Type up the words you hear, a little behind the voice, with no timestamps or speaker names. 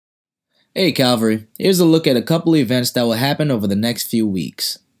Hey Calvary, here's a look at a couple events that will happen over the next few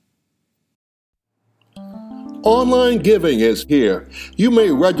weeks. Online giving is here. You may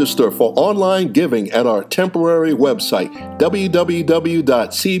register for online giving at our temporary website,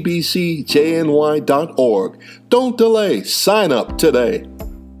 www.cbcjny.org. Don't delay. Sign up today.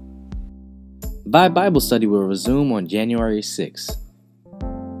 Vibe Bible Study will resume on January 6th.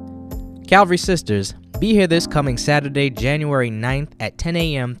 Calvary Sisters, be here this coming Saturday, January 9th at 10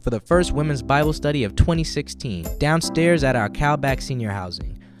 a.m. for the first Women's Bible Study of 2016, downstairs at our Calback Senior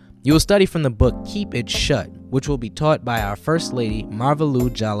Housing. You will study from the book Keep It Shut, which will be taught by our First Lady,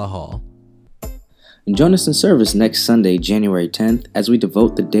 Marvalu Jala Hall. And join us in service next Sunday, January 10th, as we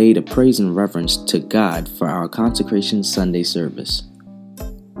devote the day to praise and reverence to God for our Consecration Sunday service.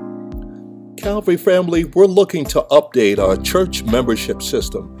 Calvary family, we're looking to update our church membership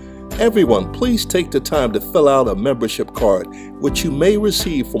system. Everyone, please take the time to fill out a membership card, which you may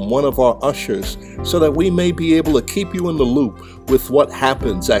receive from one of our ushers, so that we may be able to keep you in the loop with what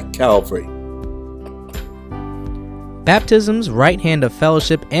happens at Calvary. Baptisms, right hand of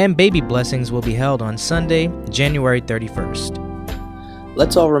fellowship, and baby blessings will be held on Sunday, January 31st.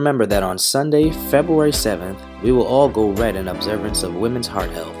 Let's all remember that on Sunday, February 7th, we will all go red in observance of Women's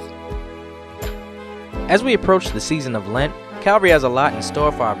Heart Health. As we approach the season of Lent, Calvary has a lot in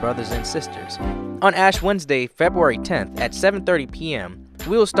store for our brothers and sisters. On Ash Wednesday, February 10th at 7:30 p.m.,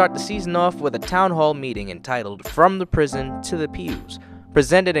 we will start the season off with a town hall meeting entitled From the Prison to the Pews,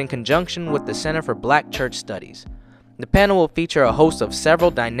 presented in conjunction with the Center for Black Church Studies. The panel will feature a host of several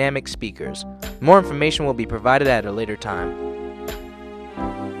dynamic speakers. More information will be provided at a later time.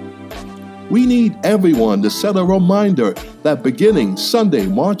 We need everyone to set a reminder that beginning Sunday,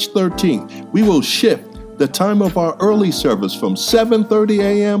 March 13th, we will shift the time of our early service from 7:30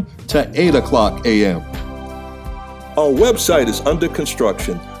 a.m. to 8 o'clock a.m. Our website is under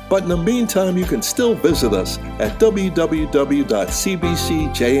construction, but in the meantime, you can still visit us at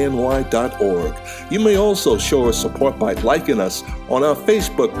www.cbcjny.org. You may also show us support by liking us on our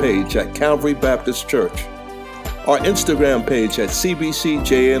Facebook page at Calvary Baptist Church, our Instagram page at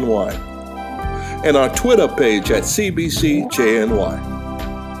CBCJNY, and our Twitter page at CBCJNY.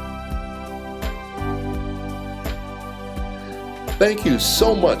 Thank you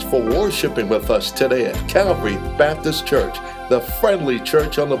so much for worshiping with us today at Calvary Baptist Church, the friendly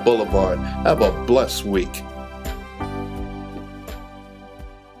church on the boulevard. Have a blessed week.